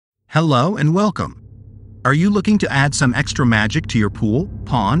Hello and welcome. Are you looking to add some extra magic to your pool,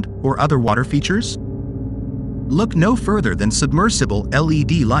 pond, or other water features? Look no further than submersible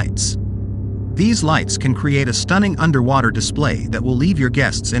LED lights. These lights can create a stunning underwater display that will leave your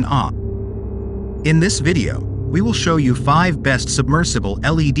guests in awe. In this video, we will show you 5 best submersible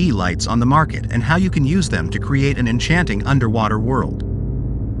LED lights on the market and how you can use them to create an enchanting underwater world.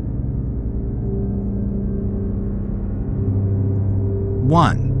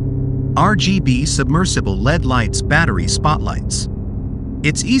 1. RGB Submersible LED Lights Battery Spotlights.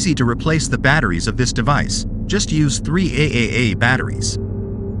 It's easy to replace the batteries of this device. Just use 3 AAA batteries.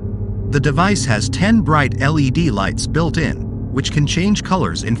 The device has 10 bright LED lights built in, which can change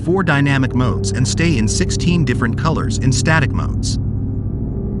colors in 4 dynamic modes and stay in 16 different colors in static modes.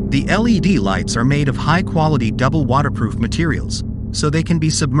 The LED lights are made of high-quality double waterproof materials, so they can be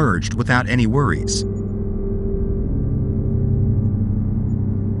submerged without any worries.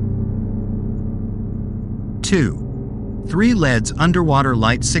 2. 3 LEDs Underwater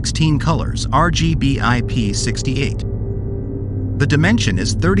Light 16 Colors RGB IP68. The dimension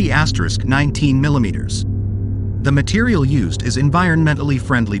is 30*19 mm. The material used is environmentally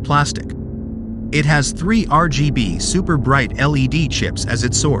friendly plastic. It has 3 RGB super bright LED chips as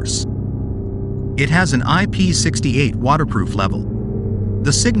its source. It has an IP68 waterproof level.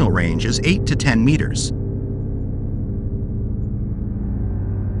 The signal range is 8 to 10 meters.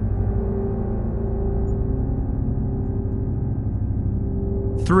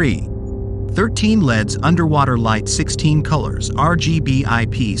 3. 13 LEDs Underwater Light 16 Colors RGB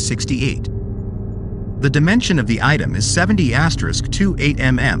IP68. The dimension of the item is 70*28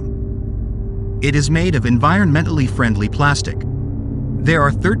 mm. It is made of environmentally friendly plastic. There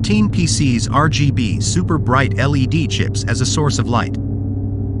are 13 PCs RGB super bright LED chips as a source of light.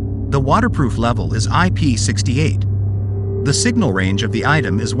 The waterproof level is IP68. The signal range of the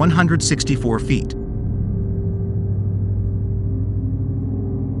item is 164 feet.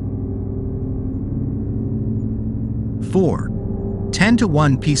 4.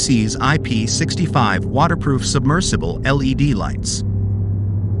 10:1 PCs IP65 Waterproof Submersible LED Lights.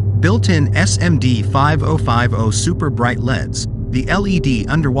 Built-in SMD 5050 Super Bright LEDs, the LED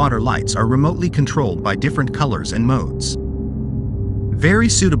underwater lights are remotely controlled by different colors and modes. Very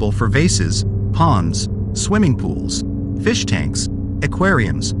suitable for vases, ponds, swimming pools, fish tanks,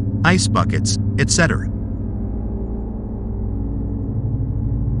 aquariums, ice buckets, etc.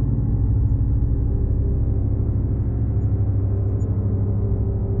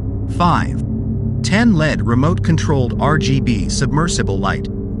 5. 10 LED Remote-Controlled RGB Submersible Light.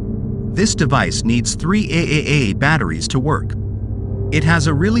 This device needs 3 AAA batteries to work. It has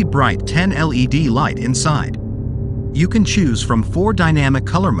a really bright 10 LED light inside. You can choose from 4 dynamic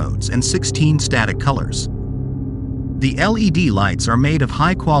color modes and 16 static colors. The LED lights are made of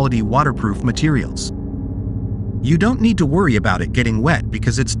high-quality waterproof materials. You don't need to worry about it getting wet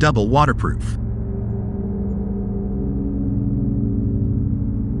because it's double waterproof.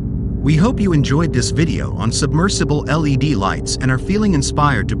 We hope you enjoyed this video on submersible LED lights and are feeling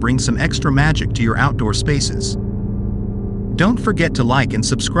inspired to bring some extra magic to your outdoor spaces. Don't forget to like and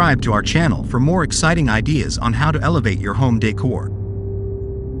subscribe to our channel for more exciting ideas on how to elevate your home decor.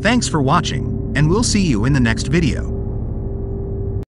 Thanks for watching, and we'll see you in the next video.